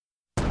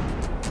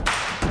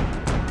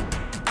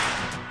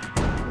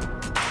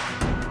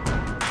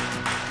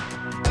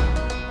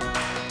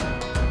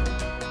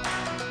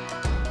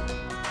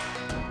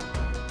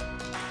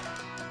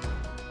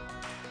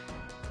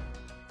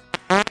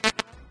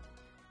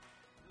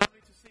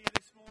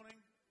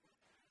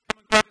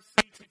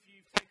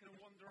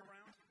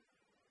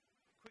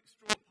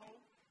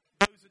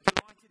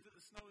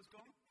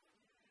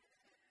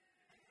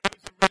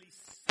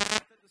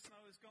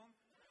snow has gone?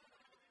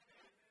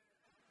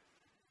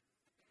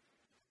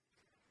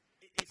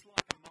 It's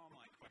like a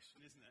Marmite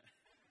question, isn't it?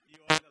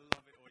 You either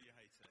love it or you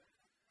hate it.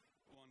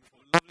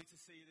 Wonderful. Lovely to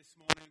see you this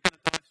morning. I'm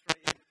going to dive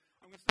straight in.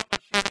 I'm going to start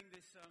by sharing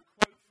this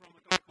quote from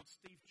a guy called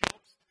Steve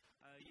Jobs.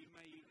 You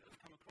may have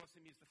come across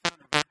him. He's the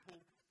founder of Apple.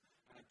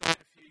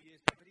 Died a few years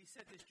back. But he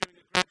said this during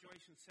a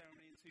graduation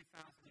ceremony in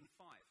 2005.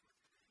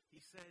 He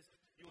says,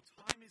 "Your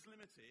time is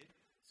limited,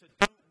 so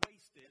don't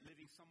waste it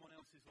living someone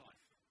else's life."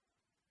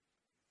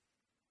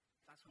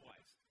 That's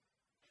wise.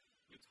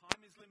 Your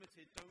time is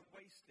limited, don't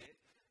waste it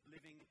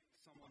living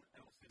someone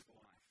else's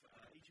life.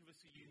 Each of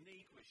us are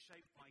unique, we're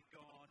shaped by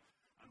God.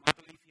 I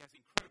believe He has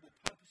incredible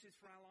purposes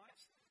for our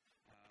lives,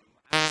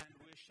 and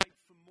we're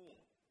shaped for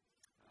more.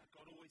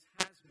 God always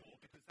has more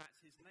because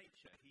that's His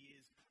nature. He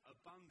is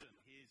abundant,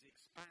 He is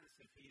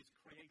expansive, He is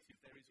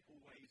creative. There is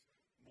always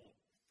more.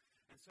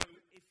 And so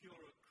if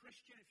you're a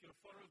Christian, if you're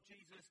a follower of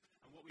Jesus,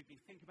 and what we've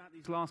been thinking about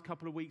these last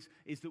couple of weeks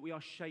is that we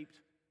are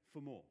shaped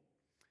for more.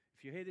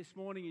 If you're here this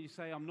morning and you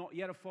say, "I'm not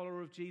yet a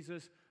follower of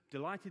Jesus,"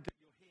 delighted that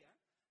you're here.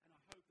 And I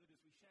hope that as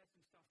we share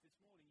some stuff this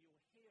morning, you'll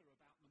hear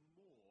about the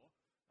more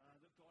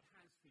that God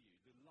has for you,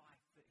 the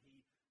life that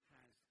He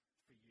has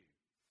for you.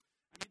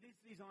 I mean,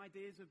 these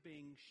ideas of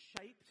being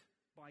shaped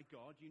by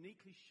God,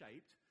 uniquely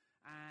shaped,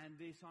 and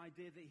this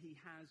idea that He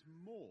has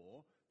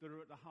more that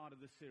are at the heart of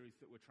the series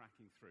that we're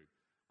tracking through.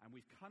 And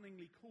we've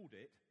cunningly called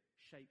it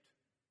Shaped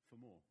for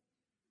More.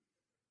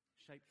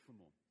 Shaped for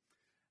More.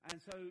 And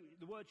so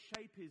the word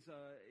shape is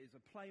a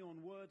play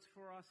on words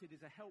for us. It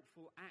is a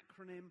helpful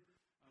acronym,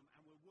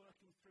 and we're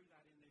working through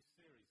that in this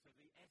series. So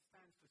the S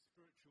stands for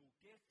spiritual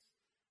gifts.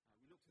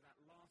 We looked at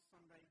that last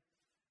Sunday.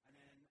 And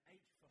then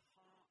H for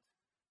heart,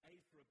 A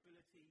for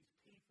abilities,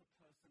 P for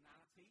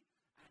personality,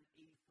 and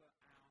E for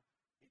our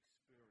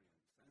experience.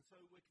 And so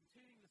we're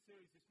continuing the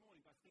series this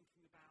morning by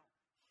thinking about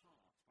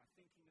heart, by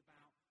thinking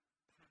about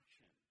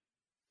passion.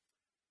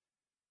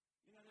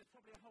 You know, there's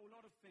probably a whole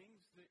lot of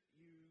things that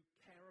you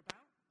care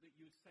about, that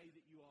you would say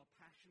that you are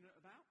passionate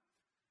about.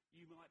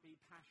 You might be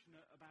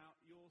passionate about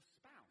your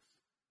spouse.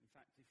 In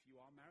fact, if you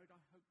are married,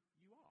 I hope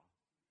you are.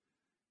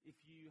 If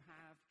you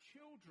have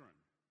children,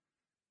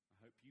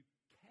 I hope you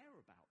care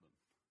about them.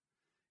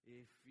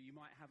 If you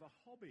might have a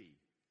hobby,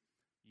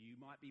 you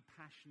might be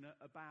passionate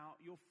about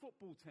your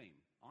football team.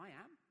 I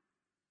am.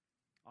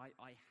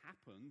 I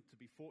happen to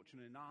be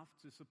fortunate enough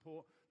to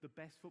support the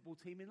best football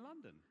team in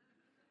London.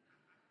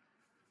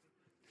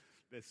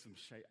 There's some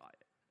shade.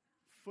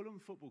 Fulham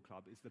Football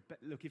Club is the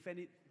best. Look, if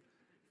any,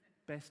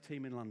 best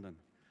team in London.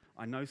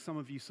 I know some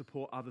of you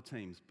support other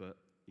teams, but,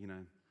 you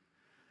know,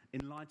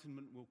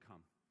 enlightenment will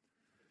come.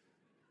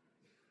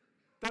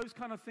 Those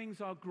kind of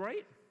things are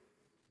great,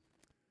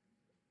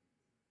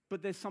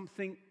 but there's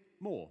something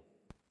more.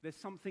 There's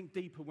something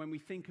deeper when we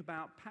think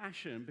about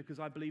passion, because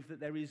I believe that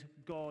there is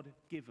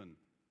God-given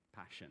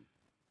passion.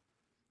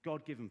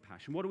 God-given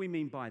passion. What do we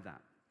mean by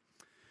that?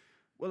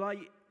 Well, I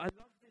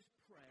love this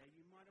prayer.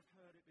 You might have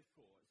heard it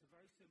before. It's a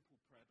very simple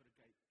prayer, but a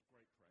great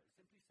prayer. It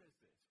simply says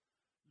this: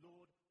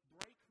 "Lord,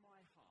 break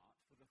my heart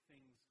for the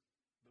things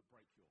that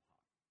break your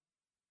heart."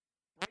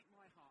 Break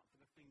my heart for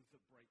the things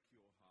that break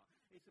your heart.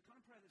 It's the kind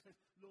of prayer that says,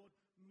 "Lord,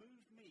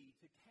 move me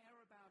to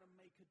care about and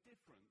make a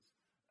difference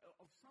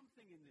of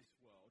something in this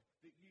world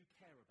that you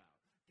care about.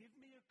 Give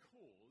me a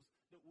cause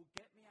that will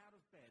get me out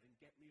of bed and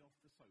get me off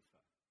the sofa."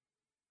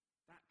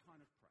 That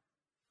kind of prayer.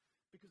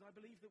 Because I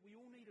believe that we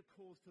all need a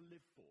cause to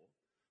live for,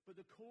 but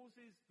the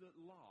causes that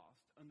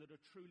last and that are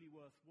truly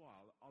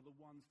worthwhile are the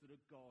ones that are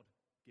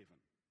God-given,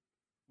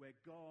 where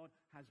God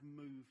has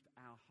moved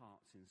our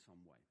hearts in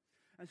some way.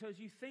 And so as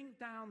you think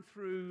down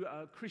through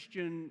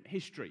Christian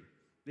history,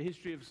 the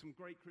history of some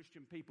great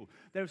Christian people,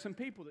 there are some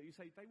people that you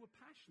say they were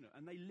passionate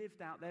and they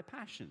lived out their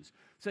passions.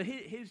 So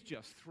here's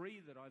just three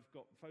that I've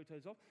got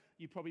photos of.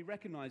 You probably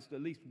recognized at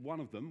least one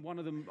of them. One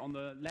of them on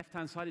the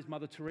left-hand side is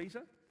Mother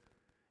Teresa.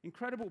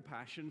 Incredible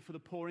passion for the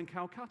poor in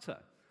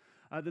Calcutta.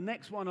 The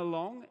next one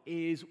along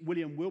is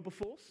William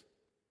Wilberforce.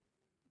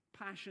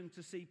 Passion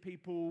to see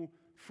people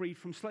freed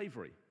from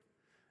slavery.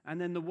 And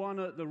then the one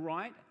at the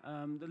right,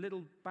 the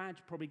little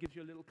badge probably gives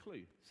you a little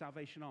clue.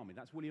 Salvation Army.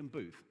 That's William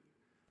Booth,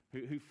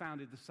 who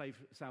founded the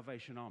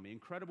Salvation Army.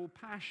 Incredible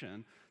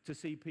passion to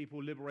see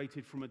people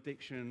liberated from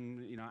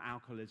addiction,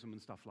 alcoholism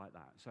and stuff like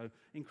that. So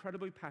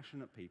incredibly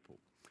passionate people.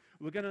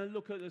 We're going to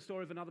look at the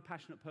story of another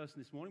passionate person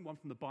this morning, one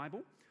from the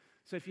Bible.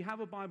 So if you have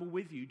a Bible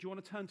with you, do you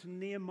want to turn to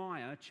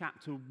Nehemiah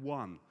chapter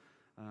 1?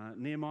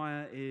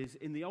 Nehemiah is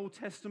in the Old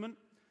Testament.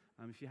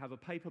 If you have a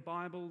paper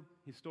Bible,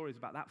 his story is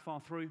about that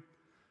far through.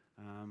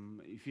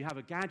 If you have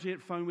a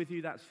gadget phone with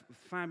you, that's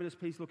fabulous.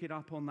 Please look it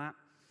up on that.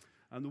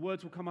 And the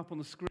words will come up on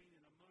the screen in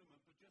a moment.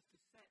 But just to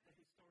set the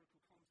historical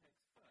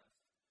context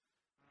first,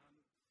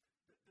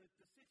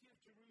 the city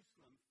of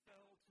Jerusalem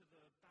fell to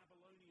the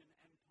Babylonian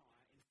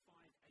Empire in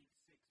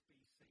 586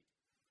 BC.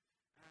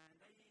 And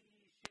they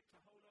shipped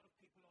a whole lot of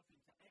people off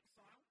into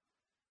exile.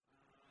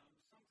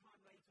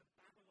 Sometime later,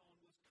 Babylon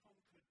was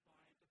conquered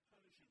by the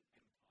Persian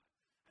Empire.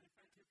 And in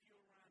fact, if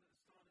you're around at the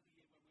start of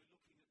the year when we're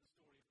looking at the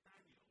story of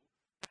Daniel,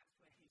 that's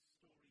where his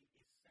story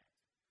is set.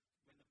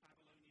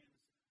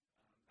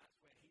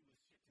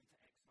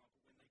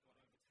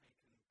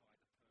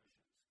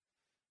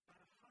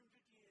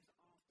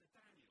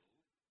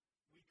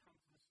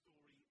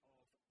 story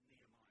of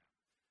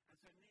Nehemiah. And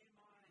so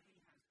Nehemiah,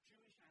 he has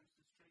Jewish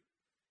ancestry.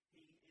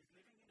 He is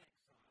living in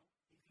exile.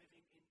 He's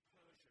living in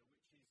Persia,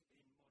 which is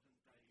in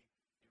modern-day Iran.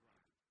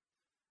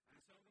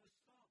 And so I'm going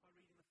to start by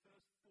reading the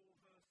first 4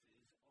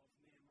 verses of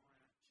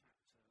Nehemiah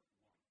chapter 1.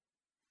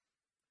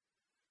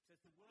 It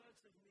says, "The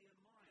words of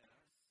Nehemiah,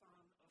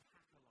 son of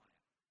Hakaliah.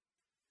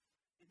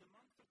 In the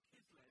month of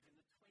Kislev, in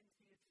the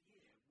 20th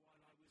year,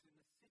 while I was in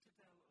the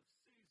citadel of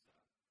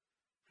Susa,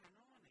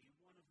 Hanani,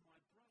 one of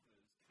my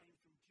brothers, came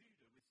from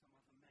Judah with some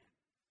other men.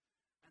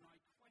 And I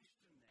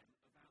questioned them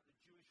about the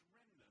Jewish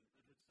remnant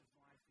that had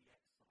survived the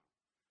exile,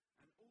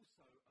 and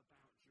also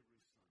about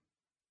Jerusalem.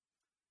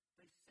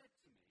 They said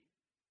to me,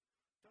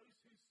 'Those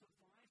who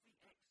survived the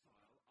exile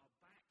are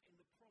back in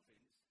the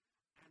province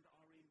and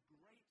are in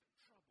great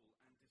trouble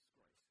and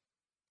disgrace.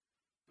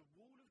 The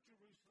wall of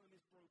Jerusalem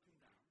is broken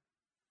down,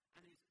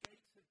 and its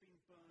gates have been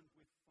burned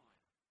with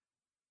fire.'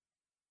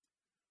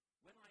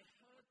 When I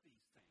heard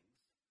these things,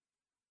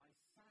 I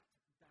sat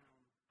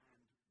down and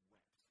wept.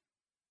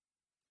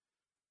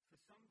 For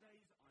some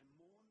days I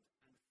mourned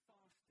and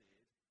fasted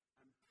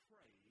and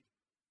prayed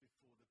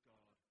before the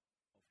God of heaven."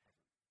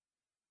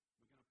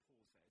 We're going to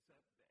pause there.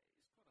 It's quite a,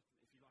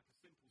 if you like, a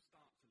simple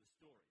start to the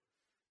story.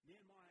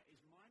 Nehemiah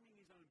is minding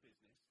his own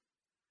business.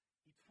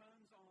 He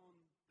turns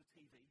on the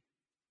TV,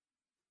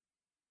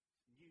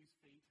 news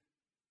feed,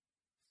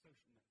 his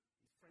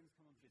friends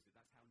come and visit.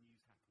 That's how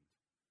news happened.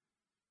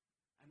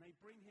 And they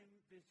bring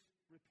him this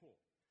report.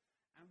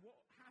 And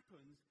what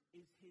happens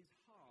is his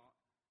heart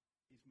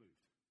is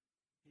moved.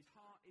 His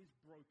heart is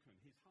broken.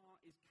 His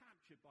heart is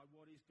captured by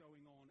what is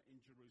going on in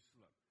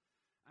Jerusalem.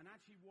 And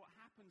actually what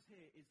happens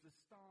here is the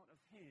start of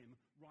him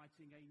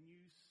writing a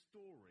new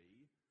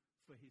story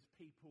for his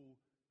people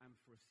and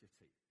for a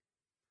city.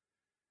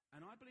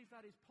 And I believe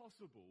that is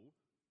possible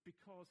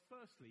because,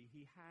 firstly,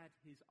 he had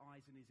his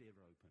eyes and his ear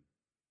open.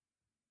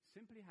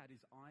 Simply had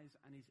his eyes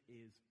and his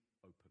ears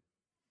open.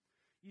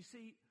 You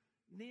see,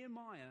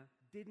 Nehemiah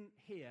didn't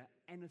hear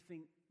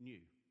anything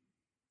new.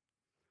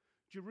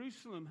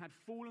 Jerusalem had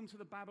fallen to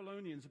the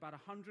Babylonians about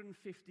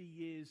 150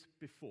 years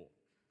before.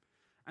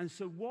 And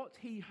so what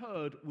he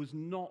heard was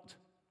not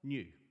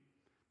new.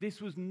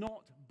 This was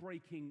not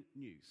breaking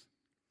news.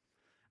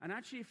 And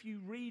actually, if you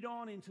read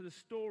on into the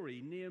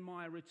story,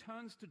 Nehemiah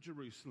returns to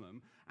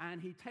Jerusalem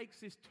and he takes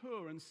this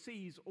tour and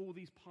sees all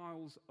these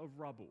piles of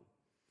rubble.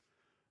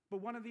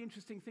 But one of the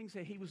interesting things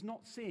here, he was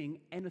not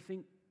seeing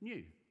anything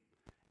new.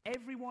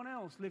 Everyone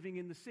else living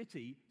in the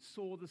city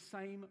saw the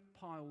same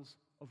piles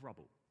of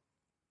rubble.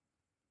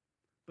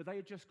 But they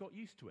had just got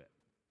used to it.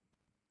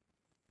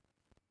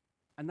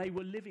 And they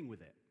were living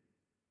with it.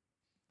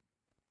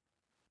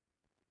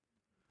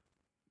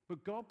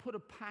 But God put a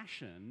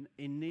passion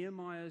in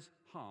Nehemiah's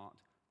heart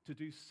to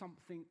do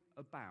something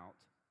about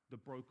the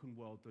broken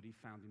world that he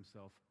found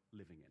himself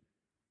living in.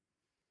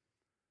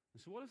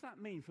 And so what does that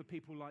mean for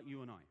people like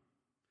you and I?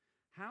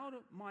 How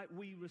might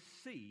we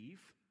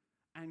receive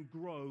and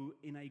grow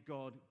in a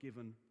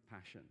God-given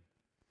passion?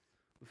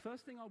 The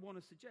first thing I want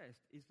to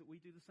suggest is that we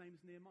do the same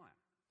as Nehemiah,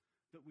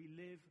 that we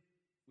live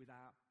with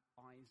our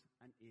eyes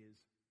and ears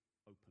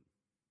open.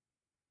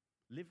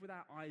 Live with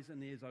our eyes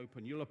and ears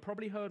open. You'll have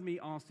probably heard me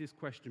ask this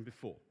question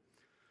before.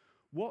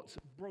 What's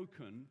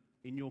broken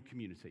in your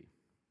community?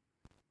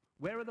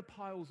 Where are the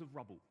piles of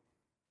rubble?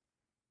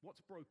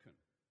 What's broken?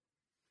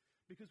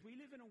 Because we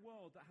live in a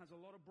world that has a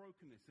lot of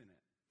brokenness in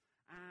it.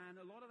 And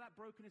a lot of that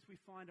brokenness we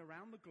find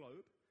around the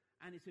globe.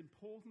 And it's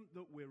important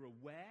that we're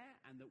aware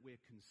and that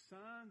we're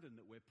concerned and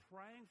that we're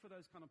praying for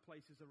those kind of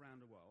places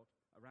around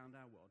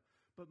our world.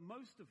 But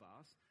most of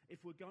us,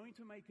 if we're going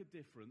to make a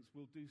difference,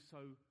 will do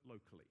so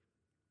locally.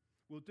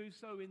 We'll do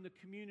so in the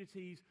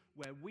communities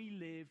where we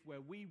live, where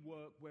we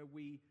work, where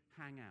we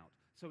hang out.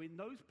 So in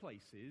those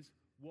places,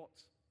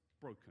 what's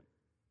broken?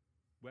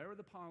 Where are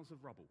the piles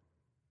of rubble?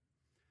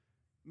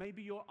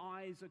 Maybe your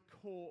eyes are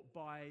caught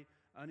by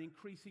an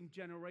increasing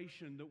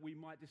generation that we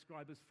might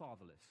describe as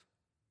fatherless.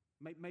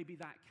 Maybe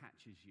that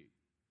catches you.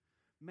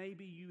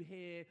 Maybe you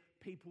hear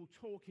people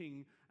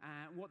talking,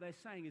 and what they're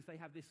saying is they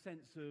have this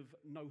sense of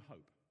no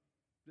hope.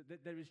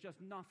 That there is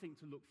just nothing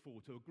to look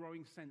forward to, a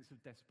growing sense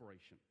of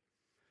desperation.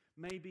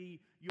 Maybe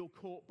you're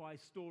caught by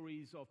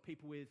stories of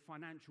people with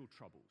financial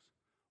troubles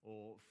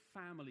or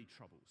family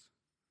troubles.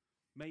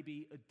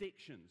 Maybe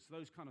addictions,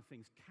 those kind of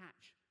things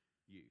catch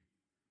you.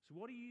 So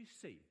what do you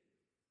see?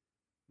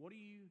 What do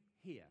you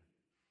hear?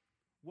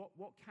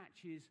 What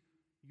catches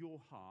your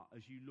heart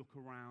as you look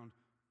around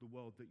the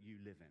world that you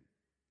live in?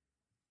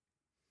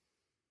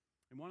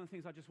 And one of the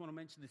things I just want to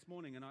mention this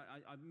morning, and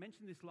I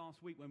mentioned this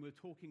last week when we were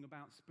talking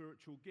about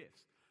spiritual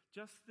gifts,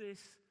 just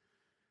this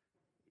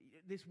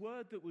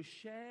word that was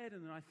shared,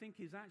 and I think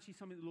is actually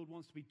something the Lord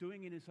wants to be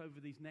doing in us over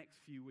these next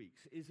few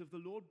weeks, is of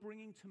the Lord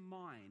bringing to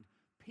mind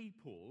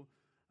people,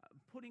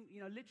 putting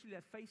literally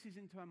their faces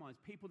into our minds,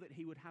 people that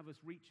he would have us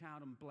reach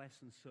out and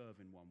bless and serve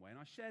in one way. And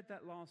I shared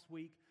that last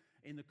week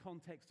in the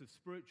context of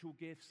spiritual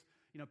gifts,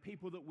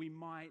 people that we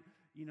might,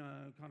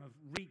 kind of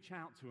reach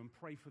out to and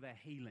pray for their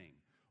healing,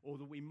 or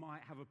that we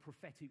might have a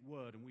prophetic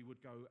word and we would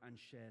go and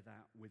share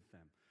that with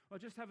them. I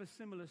just have a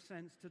similar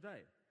sense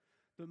today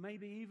that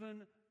maybe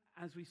even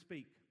as we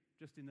speak,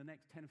 just in the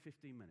next 10 or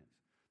 15 minutes,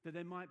 that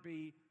there might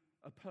be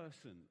a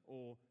person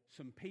or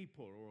some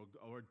people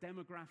or a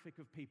demographic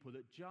of people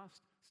that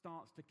just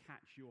starts to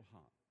catch your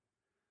heart,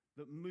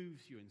 that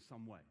moves you in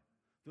some way,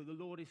 that the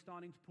Lord is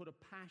starting to put a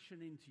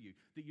passion into you,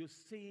 that you're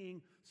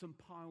seeing some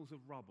piles of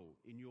rubble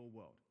in your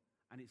world,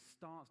 and it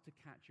starts to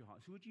catch your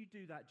heart. So would you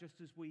do that just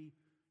as we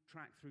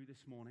track through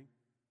this morning?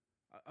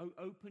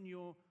 Open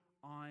your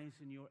eyes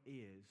and your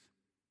ears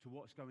to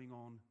what's going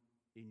on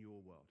in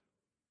your world.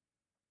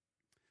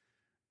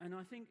 And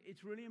I think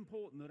it's really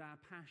important that our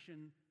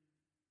passion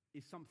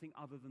is something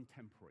other than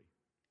temporary.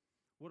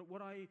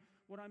 What I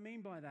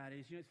mean by that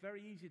is, it's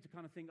very easy to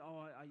kind of think,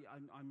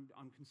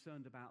 I'm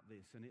concerned about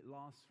this, and it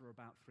lasts for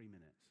about 3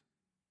 minutes.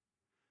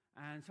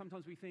 And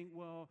sometimes we think,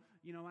 well,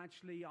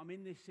 actually, I'm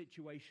in this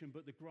situation,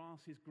 but the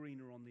grass is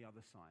greener on the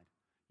other side.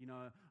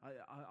 I'll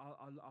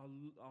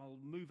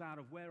move out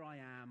of where I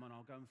am, and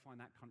I'll go and find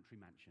that country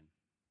mansion.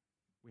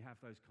 We have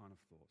those kind of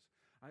thoughts.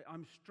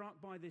 I'm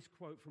struck by this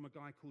quote from a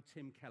guy called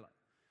Tim Keller.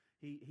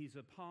 He's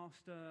a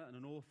pastor and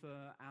an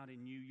author out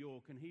in New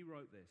York, and he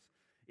wrote this: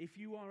 if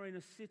you are in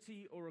a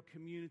city or a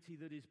community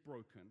that is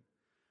broken,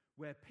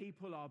 where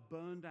people are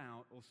burned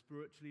out or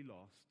spiritually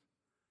lost,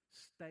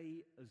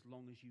 stay as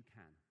long as you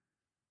can.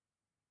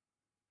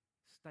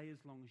 Stay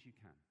as long as you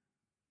can.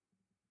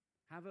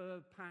 Have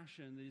a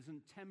passion that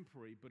isn't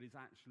temporary, but is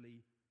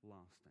actually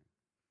lasting.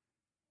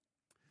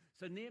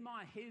 So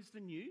Nehemiah hears the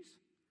news,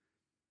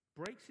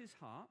 breaks his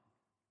heart.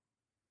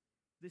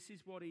 This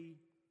is what he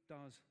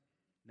does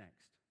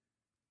next.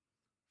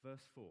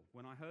 Verse 4.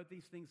 When I heard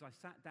these things, I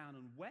sat down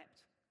and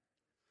wept,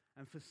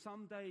 and for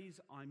some days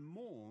I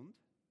mourned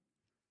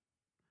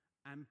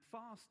and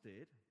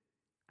fasted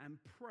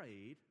and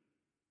prayed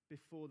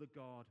before the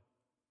God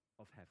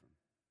of heaven.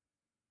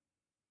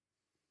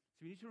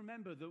 So we need to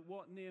remember that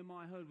what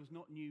Nehemiah heard was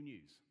not new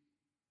news.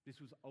 This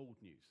was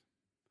old news.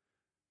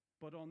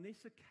 But on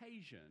this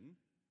occasion,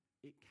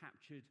 it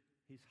captured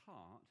his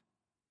heart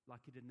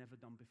like it had never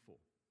done before.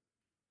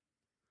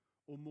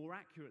 Or more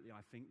accurately,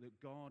 I think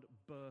that God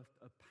birthed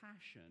a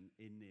passion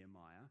in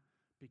Nehemiah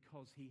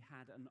because he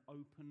had an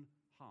open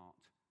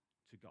heart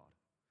to God.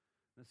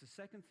 That's the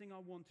second thing I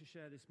want to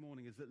share this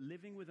morning, is that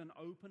living with an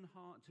open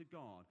heart to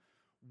God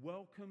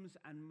welcomes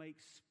and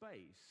makes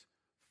space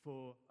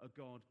for a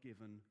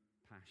God-given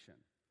passion.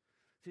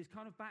 So it's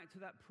kind of back to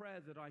that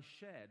prayer that I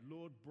shared.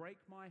 Lord, break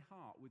my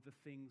heart with the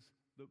things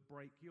that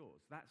break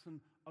yours. That's an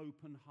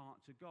open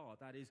heart to God.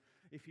 That is,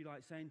 if you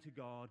like, saying to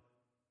God,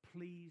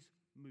 please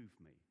move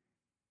me.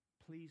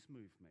 Please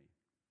move me.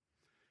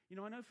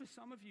 I know for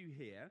some of you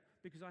here,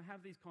 because I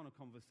have these kind of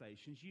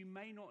conversations, you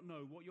may not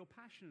know what you're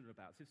passionate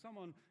about. So if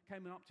someone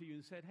came up to you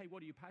and said, hey,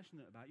 what are you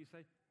passionate about? You say,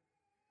 I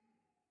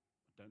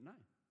don't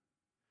know.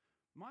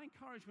 My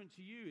encouragement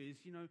to you is,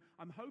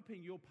 I'm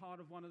hoping you're part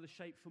of one of the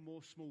Shape for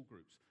More small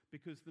groups,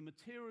 because the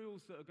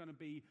materials that are going to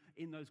be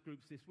in those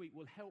groups this week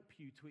will help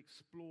you to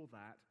explore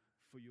that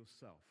for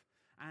yourself.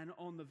 And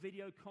on the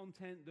video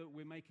content that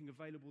we're making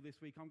available this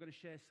week, I'm going to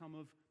share some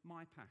of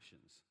my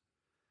passions.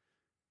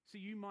 So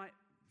you might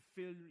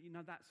feel,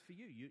 that's for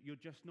you. You're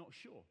just not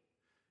sure.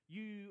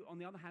 You, on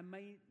the other hand,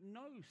 may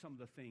know some of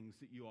the things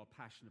that you are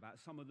passionate about,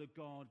 some of the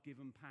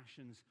God-given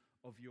passions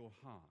of your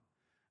heart.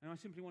 And I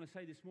simply want to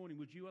say this morning,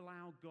 would you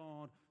allow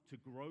God to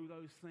grow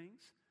those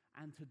things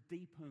and to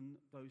deepen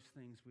those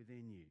things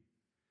within you?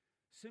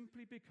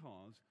 Simply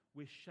because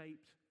we're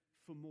shaped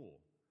for more.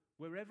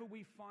 Wherever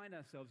we find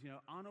ourselves,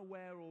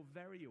 unaware or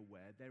very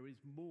aware, there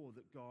is more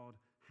that God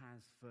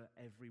has for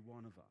every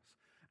one of us.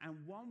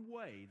 And one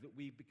way that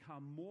we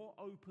become more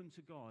open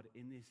to God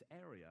in this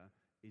area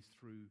is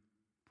through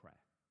prayer.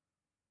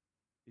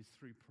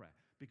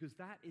 Because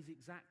that is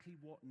exactly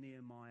what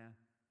Nehemiah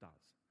does.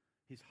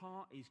 His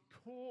heart is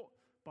caught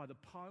by the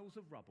piles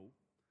of rubble,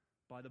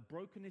 by the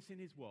brokenness in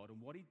his world,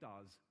 and what he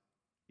does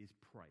is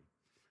pray.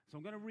 So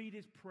I'm going to read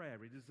his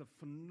prayer. It is a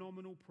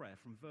phenomenal prayer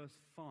from verse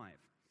 5.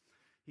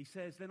 He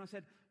says, then I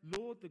said,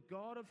 Lord, the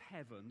God of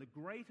heaven, the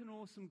great and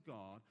awesome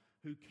God,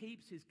 who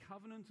keeps his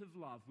covenant of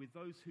love with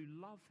those who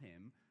love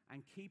him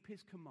and keep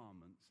his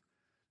commandments,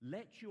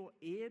 let your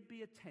ear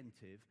be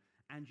attentive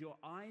and your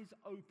eyes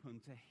open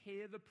to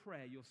hear the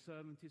prayer your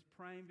servant is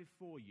praying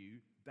before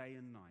you day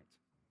and night.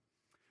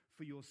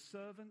 For your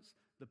servants,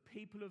 the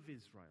people of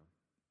Israel.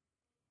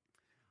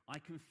 I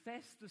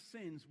confess the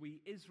sins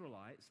we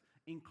Israelites,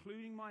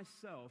 including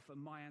myself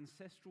and my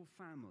ancestral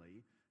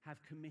family,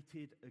 have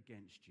committed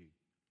against you.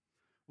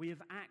 We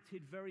have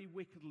acted very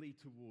wickedly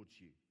towards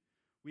you.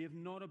 We have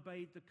not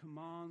obeyed the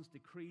commands,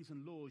 decrees,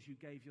 and laws you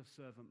gave your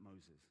servant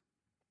Moses.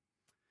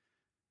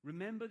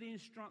 Remember the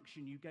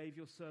instruction you gave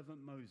your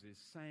servant Moses,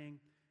 saying,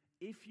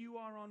 if you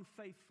are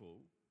unfaithful,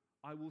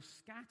 I will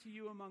scatter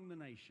you among the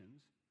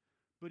nations,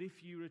 but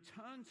if you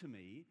return to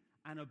me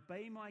and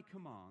obey my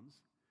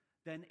commands,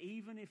 then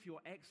even if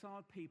your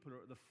exiled people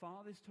are at the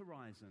farthest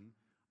horizon,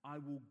 I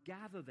will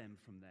gather them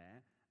from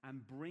there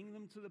and bring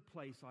them to the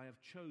place I have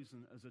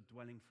chosen as a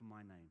dwelling for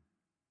my name.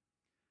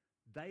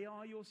 They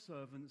are your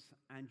servants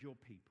and your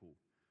people,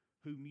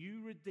 whom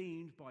you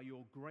redeemed by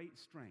your great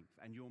strength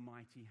and your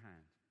mighty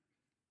hand.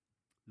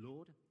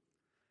 Lord,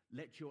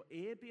 let your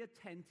ear be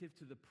attentive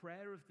to the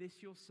prayer of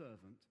this your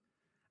servant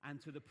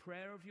and to the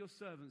prayer of your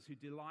servants who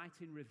delight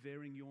in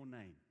revering your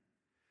name.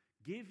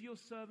 Give your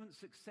servant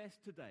success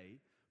today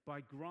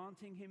by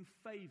granting him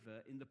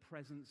favor in the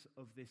presence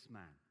of this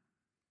man.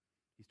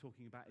 He's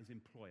talking about his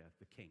employer,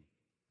 the king.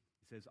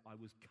 He says, I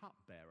was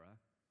cupbearer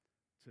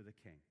to the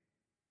king.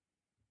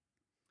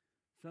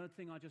 Third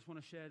thing I just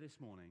want to share this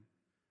morning,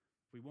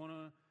 we want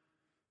to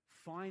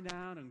find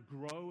out and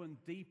grow and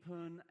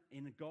deepen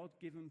in a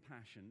God-given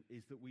passion,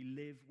 is that we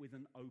live with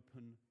an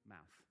open mouth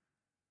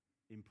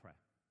in prayer.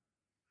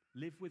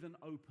 Live with an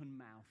open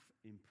mouth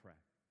in prayer.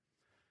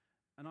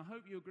 And I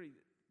hope you agree,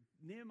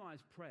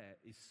 Nehemiah's prayer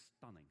is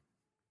stunning.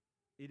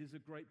 It is a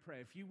great prayer.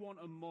 If you want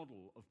a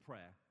model of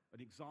prayer, an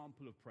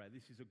example of prayer,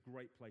 this is a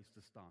great place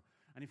to start.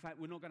 And in fact,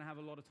 we're not going to have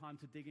a lot of time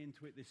to dig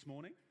into it this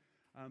morning,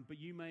 but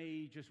you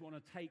may just want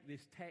to take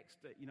this text,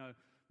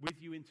 with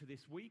you into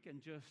this week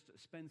and just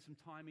spend some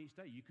time each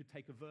day. You could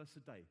take a verse a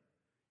day.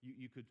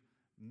 You could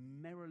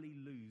merrily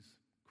lose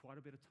quite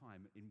a bit of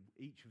time in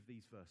each of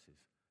these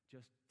verses.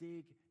 Just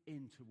dig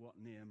into what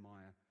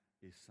Nehemiah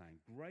is saying.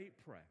 Great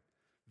prayer.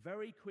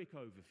 Very quick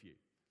overview.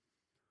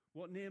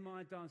 What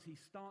Nehemiah does, he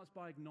starts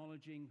by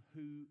acknowledging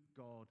who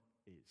God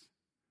is.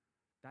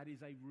 That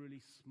is a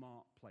really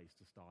smart place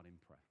to start in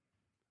prayer.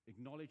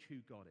 Acknowledge who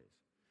God is.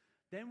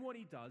 Then what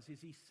he does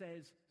is he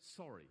says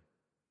sorry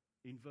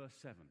in verse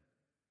 7.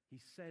 He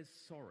says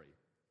sorry.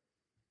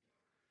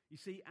 You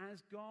see,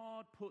 as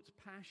God puts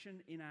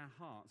passion in our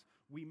hearts,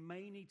 we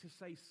may need to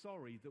say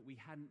sorry that we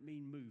hadn't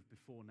been moved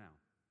before now,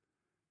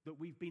 that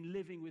we've been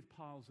living with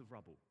piles of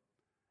rubble.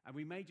 And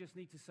we may just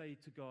need to say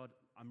to God,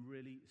 I'm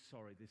really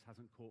sorry this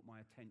hasn't caught my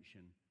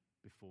attention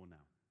before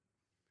now.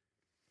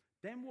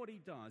 Then what he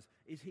does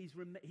is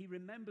he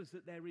remembers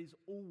that there is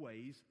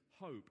always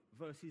hope,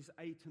 verses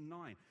 8 and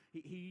 9.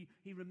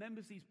 He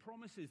remembers these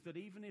promises that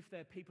even if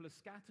their people are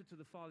scattered to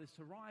the farthest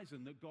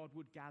horizon, that God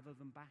would gather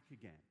them back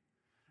again.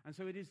 And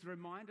so it is the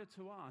reminder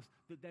to us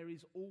that there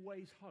is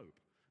always hope.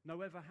 No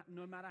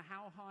matter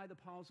how high the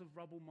piles of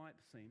rubble might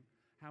seem,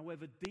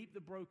 however deep the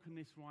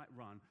brokenness might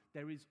run,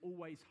 there is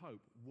always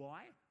hope.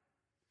 Why?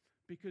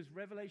 Because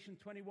Revelation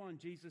 21,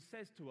 Jesus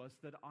says to us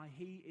that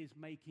he is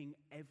making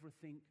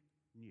everything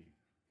new.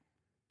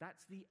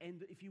 That's the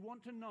end. If you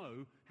want to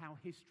know how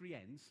history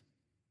ends,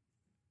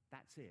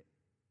 that's it.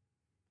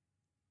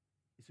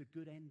 It's a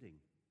good ending.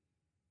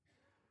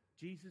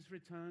 Jesus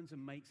returns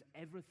and makes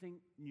everything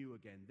new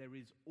again. There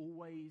is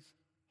always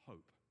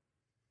hope.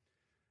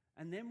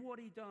 And then what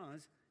he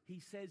does, he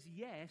says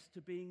yes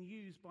to being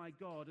used by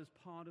God as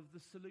part of the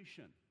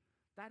solution.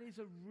 That is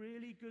a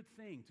really good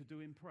thing to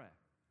do in prayer.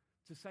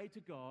 To say to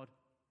God,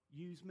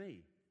 use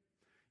me.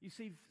 You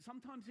see,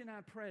 sometimes in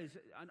our prayers,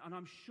 and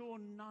I'm sure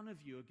none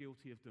of you are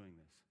guilty of doing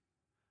this,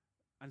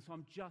 and so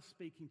I'm just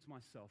speaking to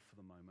myself for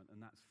the moment,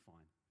 and that's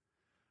fine.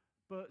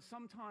 But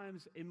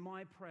sometimes in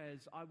my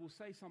prayers, I will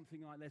say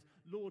something like this: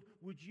 Lord,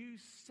 would you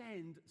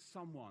send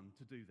someone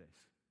to do this?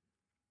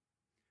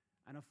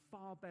 And a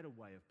far better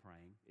way of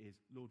praying is,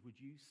 Lord, would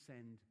you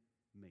send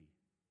me?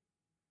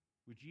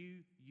 Would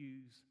you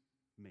use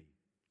me?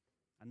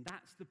 And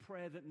that's the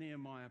prayer that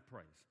Nehemiah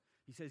prays.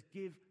 He says,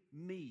 give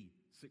me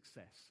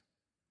success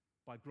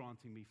by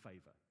granting me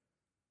favor.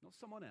 Not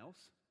someone else.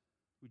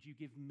 Would you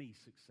give me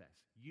success?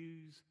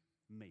 Use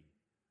me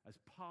as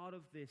part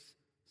of this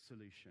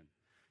solution.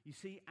 You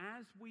see,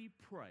 as we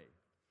pray,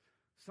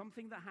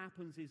 something that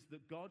happens is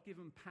that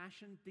God-given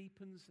passion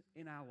deepens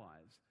in our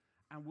lives,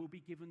 and we'll be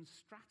given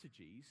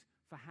strategies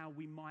for how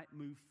we might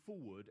move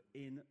forward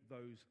in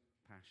those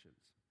passions.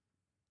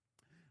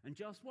 And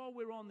just while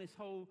we're on this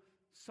whole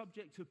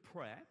subject of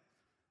prayer,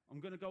 I'm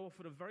going to go off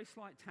at a very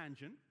slight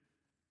tangent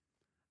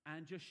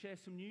and just share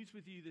some news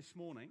with you this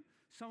morning.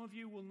 Some of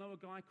you will know a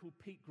guy called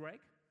Pete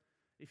Gregg.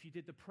 If you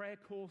did the prayer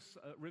course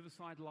at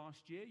Riverside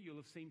last year, you'll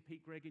have seen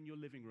Pete Gregg in your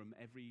living room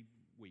every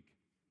week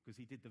because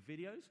he did the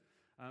videos.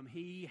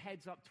 He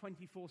heads up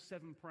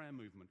 24/7 prayer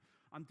movement.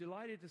 I'm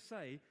delighted to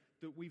say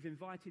that we've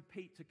invited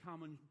Pete to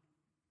come and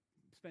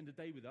spend a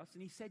day with us,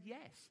 and he said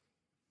yes.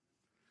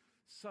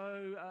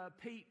 So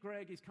Pete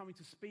Gregg is coming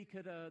to speak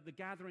at the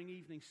Gathering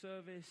evening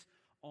service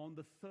on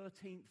the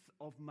 13th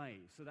of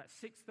May. So that's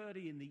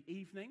 6:30 in the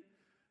evening.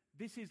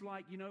 This is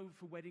like,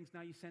 for weddings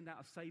now you send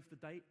out a save the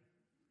date.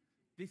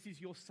 This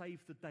is your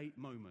save the date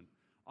moment.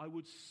 I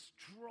would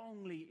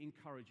strongly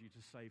encourage you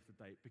to save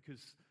the date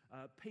because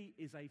Pete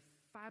is a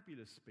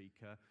fabulous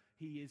speaker.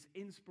 He is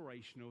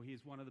inspirational. He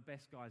is one of the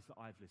best guys that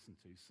I've listened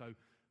to. So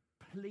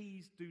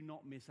please do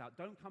not miss out.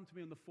 Don't come to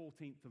me on the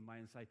 14th of May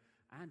and say,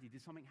 Andy,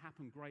 did something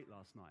happen great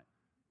last night?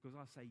 Because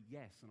I say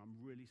yes, and I'm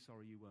really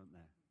sorry you weren't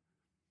there.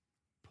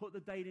 Put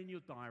the date in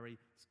your diary.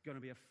 It's going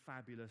to be a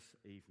fabulous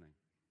evening.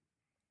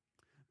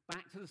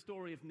 Back to the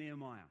story of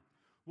Nehemiah.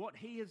 What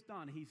he has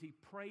done is he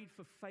prayed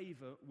for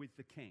favor with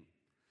the king.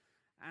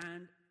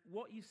 And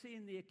what you see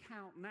in the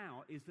account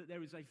now is that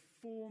there is a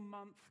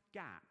 4-month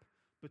gap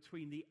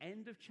between the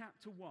end of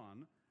chapter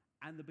 1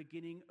 and the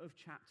beginning of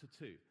chapter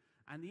 2.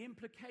 And the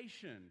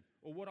implication,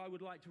 or what I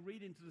would like to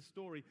read into the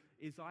story,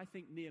 is I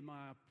think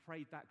Nehemiah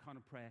prayed that kind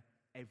of prayer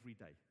every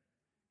day.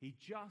 He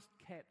just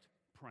kept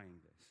praying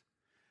this.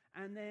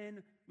 And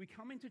then we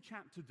come into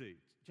chapter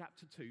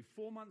 2,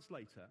 4 months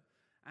later,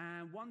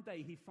 and one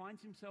day he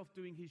finds himself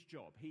doing his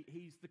job.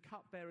 He's the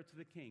cupbearer to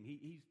the king.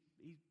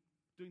 He's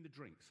doing the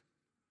drinks.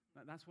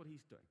 That's what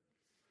he's doing.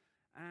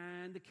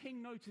 And the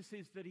king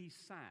notices that he's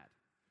sad.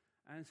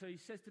 And so he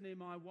says to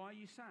Nehemiah, "Why are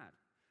you sad?"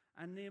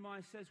 And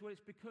Nehemiah says, "Well,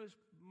 it's because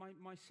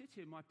my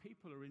city and my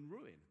people are in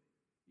ruin.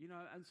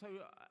 And so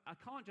I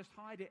can't just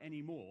hide it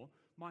anymore.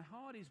 My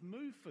heart is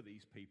moved for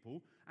these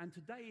people, and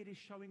today it is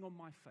showing on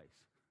my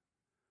face.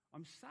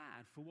 I'm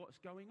sad for what's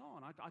going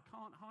on. I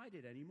can't hide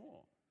it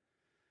anymore."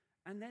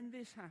 And then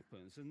this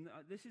happens, and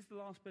this is the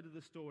last bit of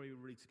the story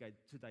we read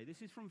today.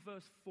 This is from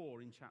verse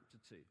 4 in chapter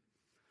 2.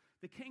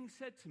 "The king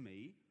said to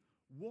me,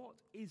 'What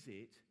is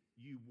it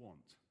you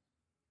want?'"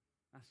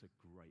 That's a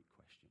great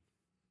question.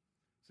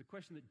 It's a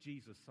question that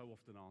Jesus so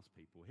often asks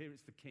people. Here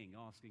it's the king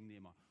asking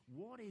Nehemiah,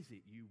 "What is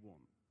it you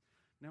want?"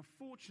 Now,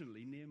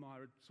 fortunately,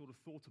 Nehemiah had sort of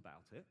thought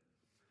about it.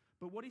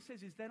 But what he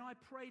says is, "Then I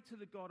prayed to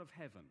the God of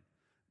heaven."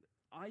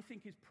 I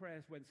think his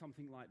prayers went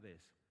something like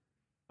this: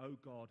 "Oh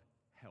God,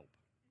 help."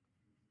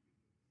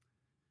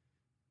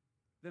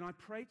 "Then I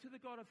prayed to the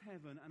God of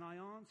heaven, and I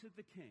answered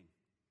the king,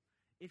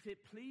 'If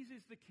it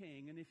pleases the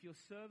king, and if your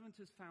servant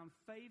has found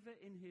favor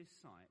in his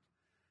sight,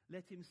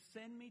 let him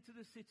send me to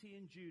the city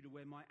in Judah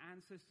where my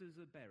ancestors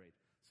are buried,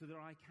 so that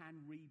I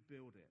can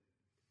rebuild it.'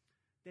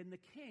 Then the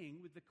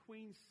king, with the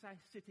queen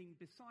sitting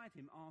beside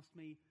him, asked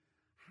me,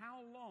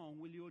 'How long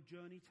will your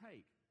journey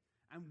take?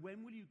 And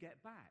when will you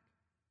get back?'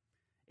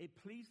 It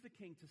pleased the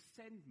king to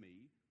send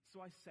me,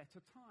 so I set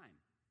a time.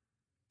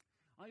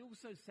 I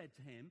also said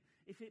to him,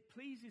 'If it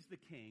pleases the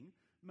king,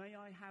 may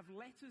I have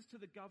letters to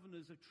the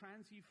governors of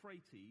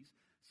Trans-Euphrates,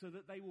 so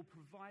that they will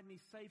provide me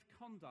safe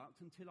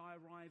conduct until I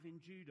arrive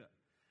in Judah?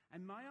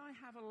 And may I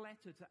have a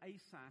letter to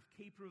Asaph,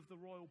 keeper of the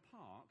royal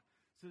park,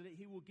 so that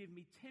he will give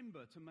me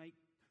timber to make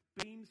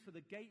beams for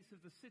the gates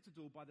of the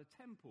citadel by the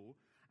temple,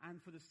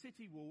 and for the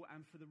city wall,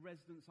 and for the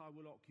residence I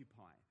will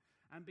occupy?'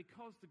 And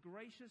because the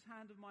gracious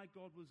hand of my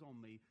God was on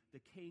me, the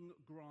king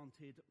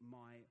granted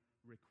my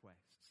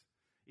requests."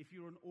 If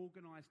you're an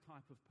organized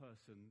type of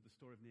person, the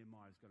story of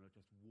Nehemiah is going to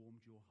just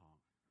warm your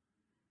heart.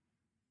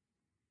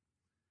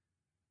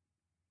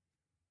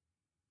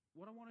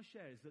 What I want to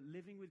share is that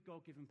living with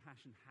God-given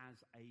passion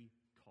has a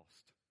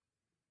cost.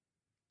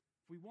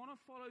 If we want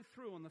to follow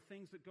through on the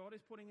things that God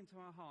is putting into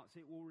our hearts,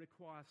 it will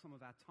require some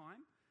of our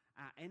time,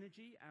 our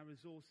energy, our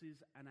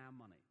resources, and our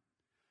money.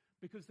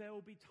 Because there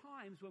will be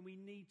times when we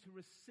need to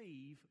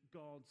receive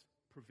God's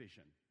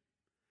provision.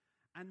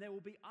 And there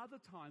will be other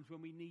times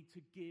when we need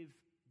to give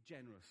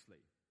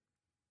generously.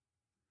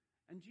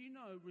 And do you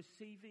know,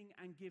 receiving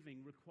and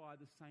giving require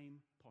the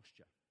same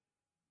posture?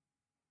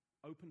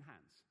 Open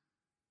hands.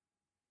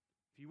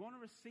 If you want to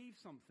receive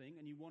something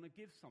and you want to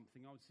give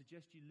something, I would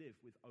suggest you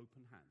live with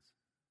open hands.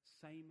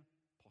 Same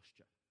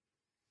posture.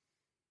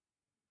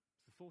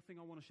 It's the fourth thing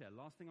I want to share.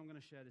 Last thing I'm going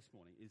to share this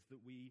morning is that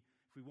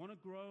if we want to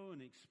grow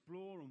and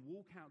explore and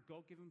walk out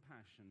God-given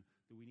passion,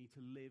 that we need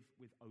to live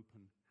with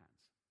open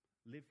hands.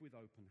 Live with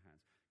open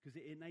hands. Because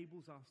it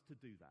enables us to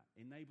do that.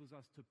 It enables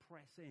us to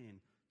press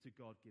in to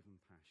God-given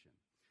passion.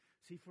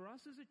 See, for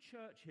us as a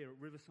church here at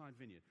Riverside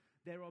Vineyard,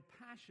 there are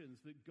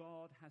passions that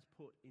God has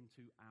put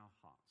into our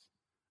hearts.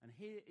 And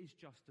here is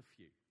just a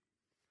few.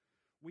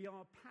 We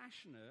are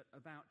passionate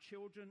about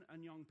children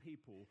and young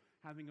people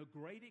having a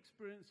great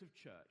experience of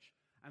church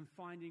and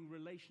finding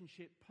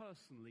relationship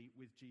personally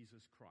with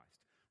Jesus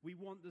Christ. We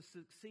want the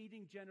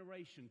succeeding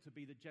generation to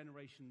be the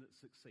generation that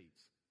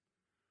succeeds.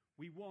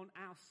 We want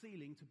our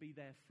ceiling to be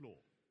their floor.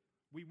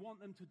 We want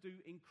them to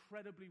do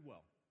incredibly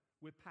well.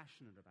 We're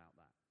passionate about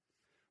that.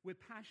 We're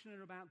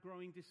passionate about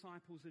growing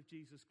disciples of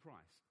Jesus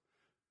Christ.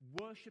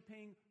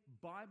 Worshipping,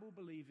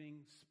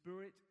 Bible-believing,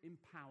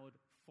 Spirit-empowered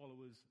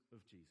followers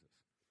of Jesus.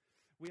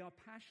 We are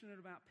passionate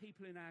about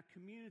people in our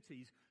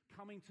communities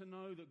coming to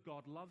know that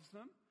God loves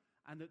them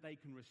and that they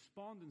can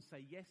respond and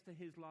say yes to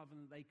His love and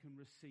that they can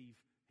receive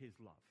His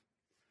love.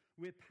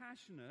 We're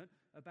passionate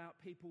about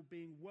people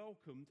being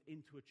welcomed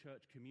into a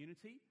church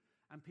community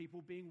and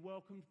people being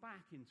welcomed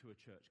back into a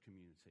church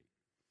community.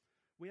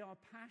 We are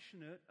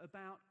passionate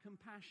about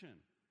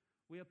compassion.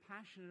 We are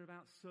passionate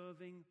about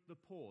serving the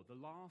poor, the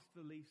last,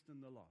 the least,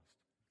 and the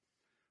lost.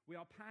 We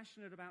are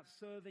passionate about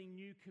serving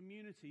new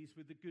communities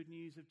with the good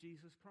news of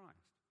Jesus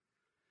Christ.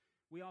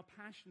 We are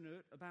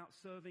passionate about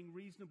serving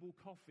reasonable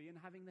coffee and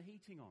having the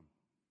heating on,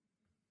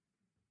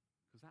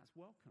 because that's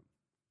welcome.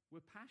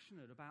 We're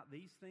passionate about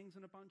these things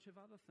and a bunch of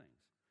other things.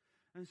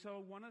 And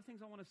so one of the things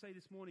I want to say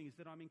this morning is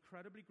that I'm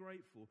incredibly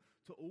grateful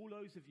to all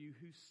those of you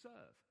who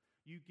serve,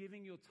 you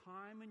giving your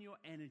time and your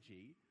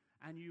energy,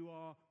 and you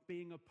are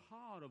being a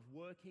part of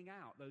working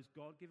out those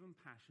God-given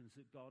passions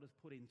that God has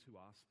put into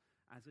us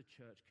as a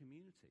church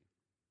community.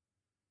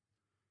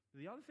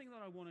 The other thing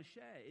that I want to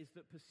share is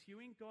that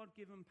pursuing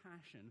God-given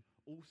passion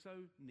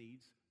also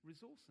needs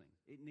resourcing.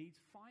 It needs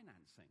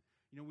financing.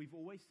 You know, we've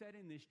always said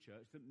in this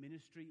church that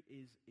ministry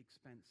is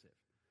expensive.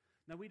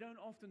 Now, we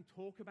don't often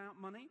talk about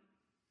money.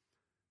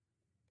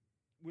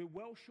 We're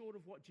well short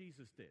of what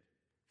Jesus did.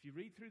 If you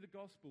read through the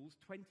Gospels,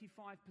 25%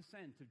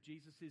 of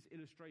Jesus'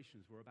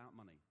 illustrations were about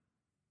money.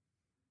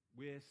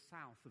 We're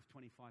south of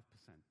 25%.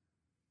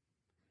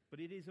 But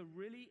it is a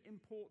really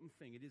important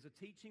thing. It is a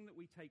teaching that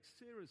we take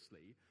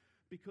seriously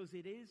because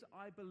it is,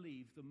 I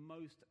believe, the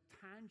most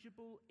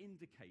tangible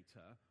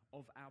indicator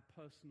of our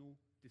personal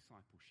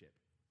discipleship.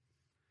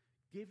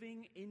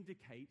 Giving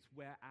indicates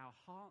where our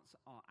hearts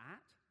are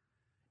at.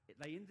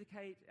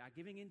 Our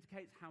giving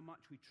indicates how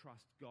much we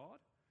trust God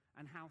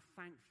and how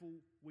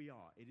thankful we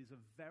are. It is a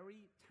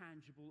very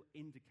tangible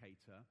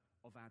indicator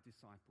of our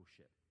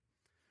discipleship.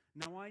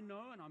 Now, I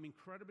know, and I'm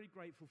incredibly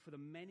grateful for the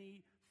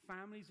many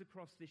families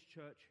across this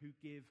church who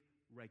give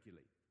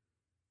regularly.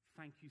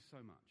 Thank you so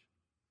much.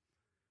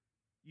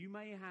 You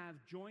may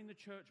have joined the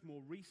church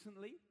more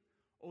recently,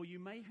 or you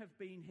may have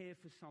been here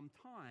for some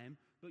time,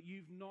 but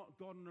you've not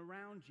gotten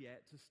around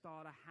yet to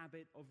start a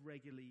habit of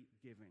regularly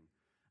giving.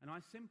 And I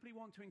simply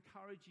want to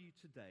encourage you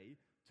today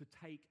to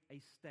take a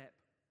step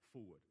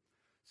forward.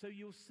 So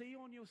you'll see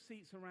on your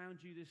seats around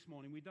you this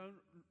morning, we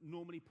don't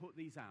normally put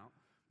these out,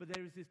 but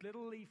there is this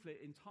little leaflet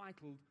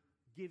entitled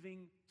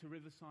Giving to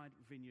Riverside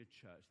Vineyard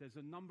Church. There's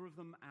a number of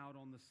them out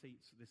on the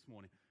seats this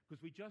morning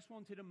because we just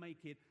wanted to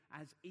make it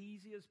as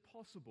easy as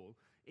possible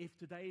if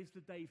today is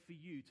the day for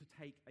you to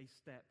take a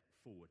step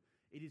forward.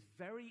 It is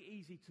very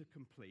easy to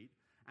complete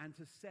and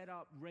to set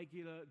up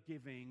regular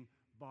giving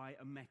by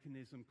a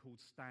mechanism called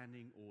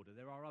standing order.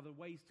 There are other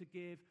ways to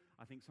give.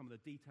 I think some of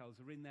the details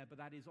are in there, but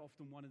that is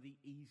often one of the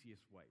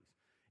easiest ways.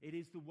 It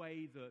is the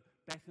way that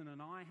Bethan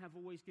and I have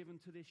always given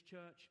to this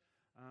church,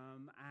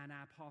 and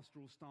our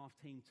pastoral staff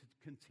team to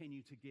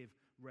continue to give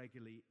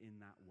regularly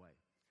in that way.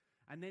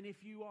 And then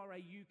if you are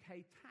a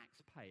UK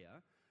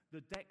taxpayer,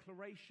 the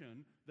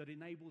declaration that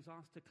enables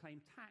us to claim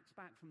tax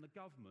back from the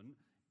government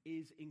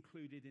is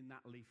included in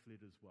that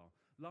leaflet as well.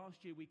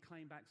 Last year we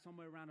claimed back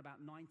somewhere around about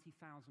 £90,000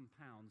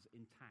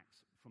 in tax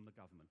from the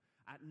government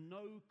at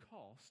no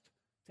cost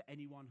to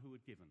anyone who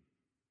had given.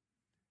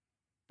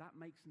 That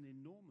makes an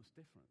enormous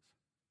difference.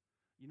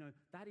 You know,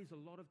 that is a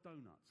lot of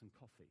donuts and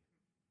coffee.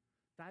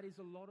 That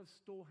is a lot of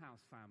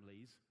storehouse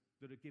families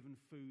that are given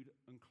food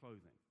and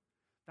clothing.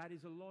 That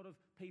is a lot of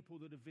people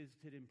that are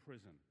visited in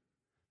prison.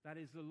 That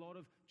is a lot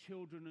of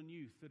children and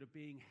youth that are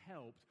being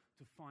helped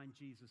to find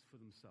Jesus for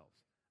themselves.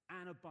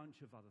 And a bunch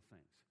of other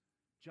things,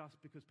 just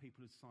because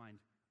people had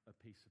signed a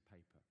piece of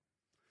paper.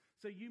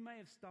 So you may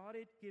have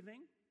started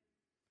giving,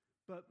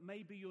 but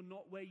maybe you're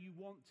not where you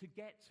want to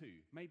get to.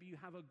 Maybe you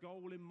have a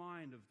goal in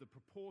mind of the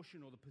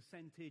proportion or the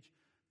percentage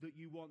that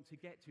you want to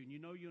get to, and you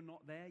know you're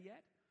not there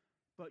yet,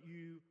 but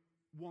you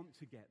want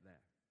to get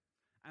there.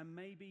 And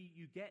maybe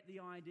you get the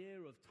idea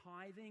of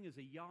tithing as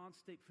a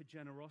yardstick for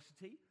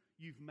generosity.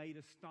 You've made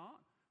a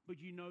start, but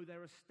you know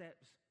there are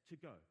steps to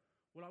go.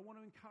 Well, I want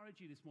to encourage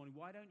you this morning.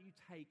 Why don't you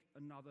take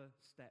another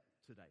step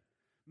today?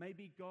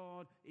 Maybe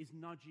God is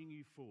nudging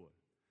you forward.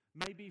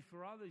 Maybe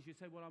for others, you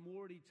say, well, I'm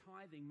already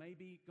tithing.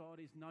 Maybe God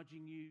is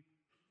nudging you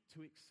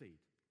to exceed.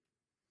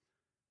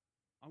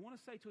 I want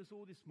to say to us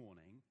all this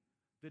morning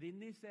that in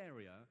this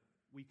area,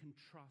 we can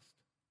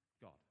trust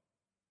God.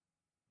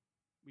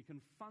 We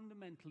can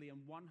fundamentally and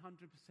 100%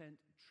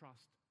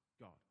 trust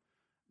God.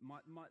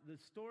 The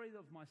story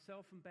of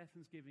myself and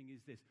Bethan's giving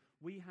is this.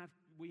 We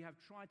have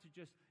tried to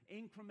just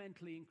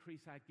incrementally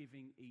increase our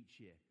giving each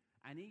year.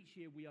 And each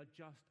year we are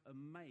just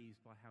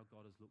amazed by how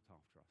God has looked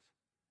after us.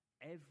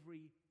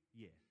 Every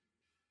year.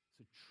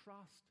 So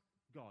trust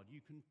God. You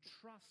can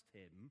trust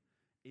Him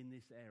in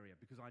this area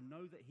because I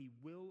know that He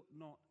will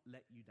not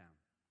let you down.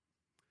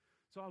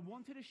 So I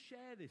wanted to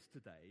share this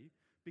today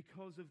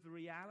because of the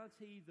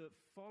reality that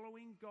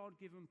following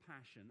God-given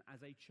passion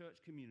as a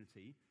church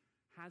community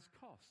has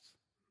costs.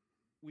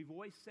 We've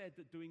always said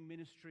that doing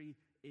ministry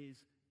is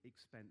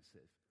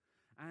expensive.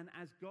 And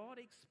as God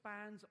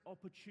expands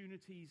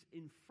opportunities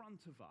in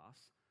front of us,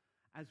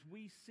 as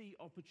we see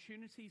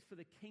opportunities for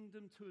the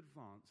kingdom to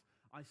advance,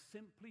 I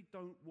simply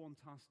don't want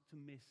us to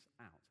miss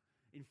out.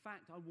 In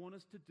fact, I want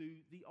us to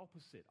do the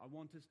opposite. I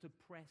want us to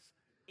press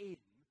in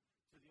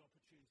to the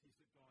opportunities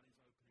that God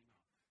is opening up.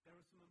 There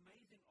are some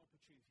amazing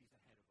opportunities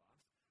ahead of us.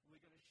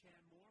 We're going to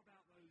share more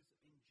about those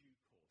in due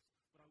course.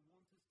 But I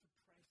want us to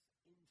press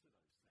into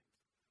those things,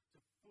 to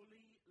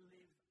fully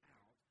live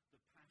out the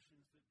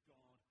passions that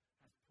God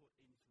has put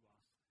into us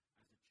as a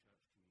church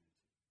community.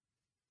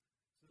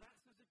 So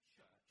that's as a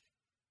church.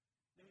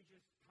 Let me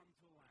just come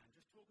to land.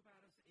 Just talk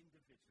about us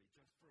individually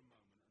just for a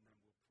moment and then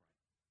we'll pray.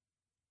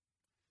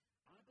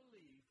 I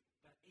believe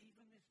that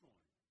even this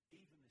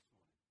morning,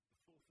 the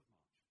 4th of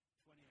March,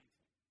 2018,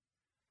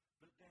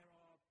 that there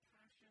are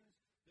passions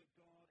that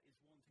God is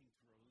wanting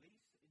to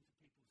release into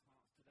people's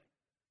hearts today.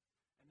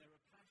 And there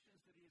are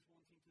passions that He is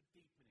wanting to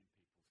deepen in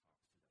people's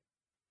hearts today.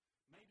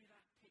 Maybe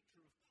that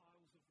picture of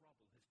piles of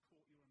rubble has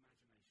caught your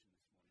imagination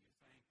this morning. You're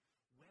saying,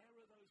 where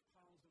are those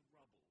piles of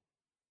rubble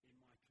in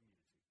my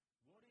community?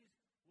 What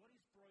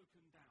is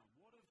broken down?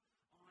 What have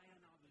I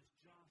and others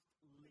just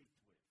lived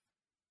with?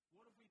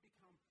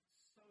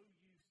 so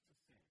used to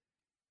sin.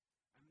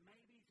 And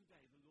maybe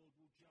today the Lord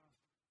will just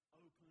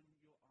open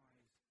your eyes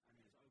and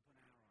ears, open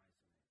our eyes and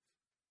ears.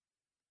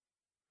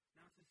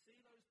 Now, to see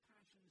those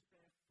passions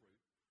bear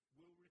fruit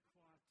will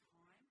require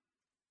time,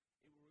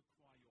 it will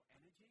require your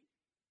energy,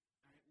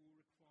 and it will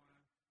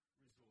require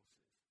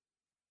resources.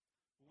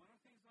 But one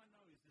of the things I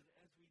know is that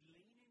as we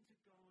lean into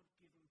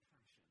God-given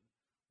passion,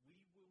 we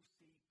will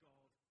see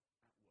God at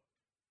work.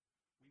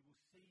 We will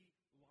see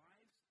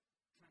lives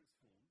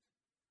transformed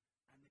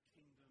and the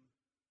kingdom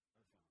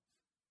advance.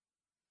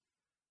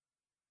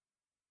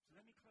 So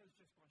let me close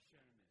just by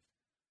sharing this.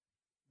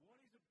 What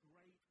is a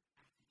great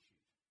attitude?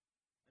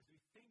 As we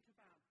think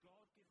about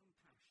God-given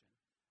passion,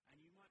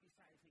 and you might be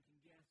sat here thinking,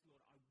 yes,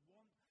 Lord, I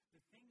want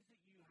the things that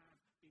you have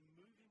been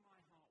moving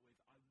my heart with,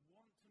 I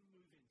want to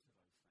move into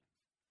those things.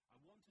 I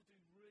want to do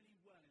really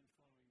well in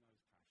following those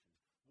passions.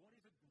 What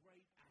is a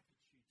great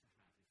attitude to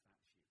have if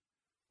that's you?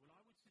 Well,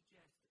 I would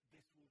suggest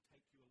this will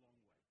take you a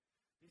long way.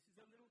 This is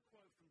a little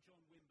quote from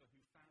John Wimber,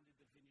 who founded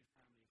the Vineyard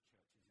family of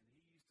churches, and he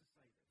used to say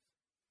this: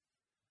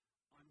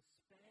 I'm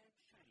spare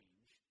change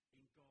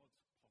in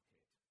God's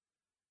pocket,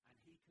 and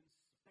he can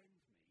spend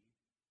me